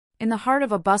In the heart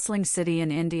of a bustling city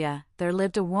in India, there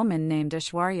lived a woman named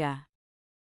Aishwarya.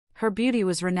 Her beauty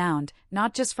was renowned,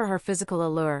 not just for her physical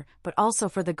allure, but also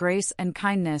for the grace and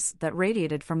kindness that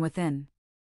radiated from within.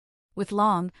 With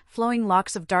long, flowing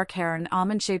locks of dark hair and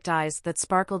almond-shaped eyes that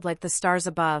sparkled like the stars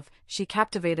above, she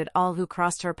captivated all who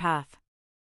crossed her path.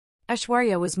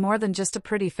 Aishwarya was more than just a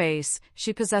pretty face,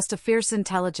 she possessed a fierce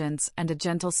intelligence and a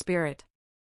gentle spirit.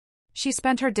 She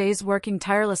spent her days working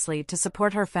tirelessly to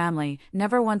support her family,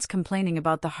 never once complaining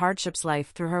about the hardships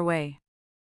life threw her way.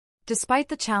 Despite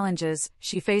the challenges,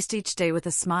 she faced each day with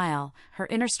a smile, her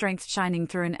inner strength shining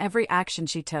through in every action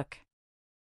she took.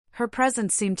 Her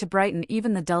presence seemed to brighten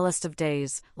even the dullest of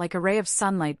days, like a ray of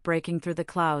sunlight breaking through the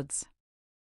clouds.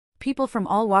 People from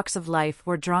all walks of life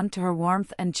were drawn to her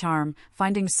warmth and charm,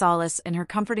 finding solace in her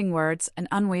comforting words and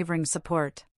unwavering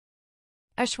support.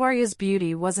 Aishwarya's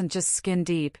beauty wasn't just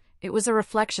skin-deep, it was a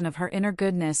reflection of her inner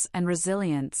goodness and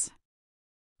resilience.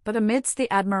 But amidst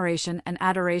the admiration and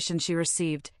adoration she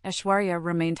received, Aishwarya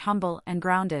remained humble and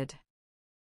grounded.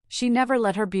 She never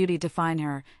let her beauty define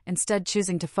her, instead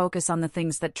choosing to focus on the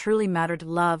things that truly mattered: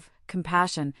 love,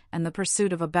 compassion, and the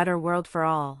pursuit of a better world for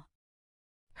all.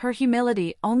 Her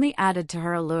humility only added to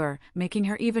her allure, making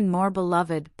her even more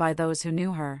beloved by those who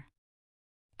knew her.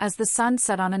 As the sun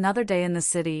set on another day in the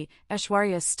city,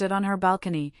 Aishwarya stood on her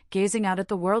balcony, gazing out at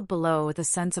the world below with a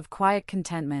sense of quiet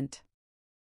contentment.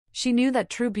 She knew that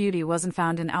true beauty wasn't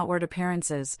found in outward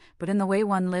appearances, but in the way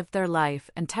one lived their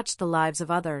life and touched the lives of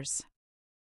others.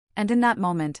 And in that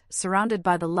moment, surrounded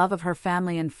by the love of her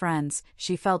family and friends,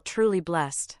 she felt truly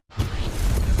blessed.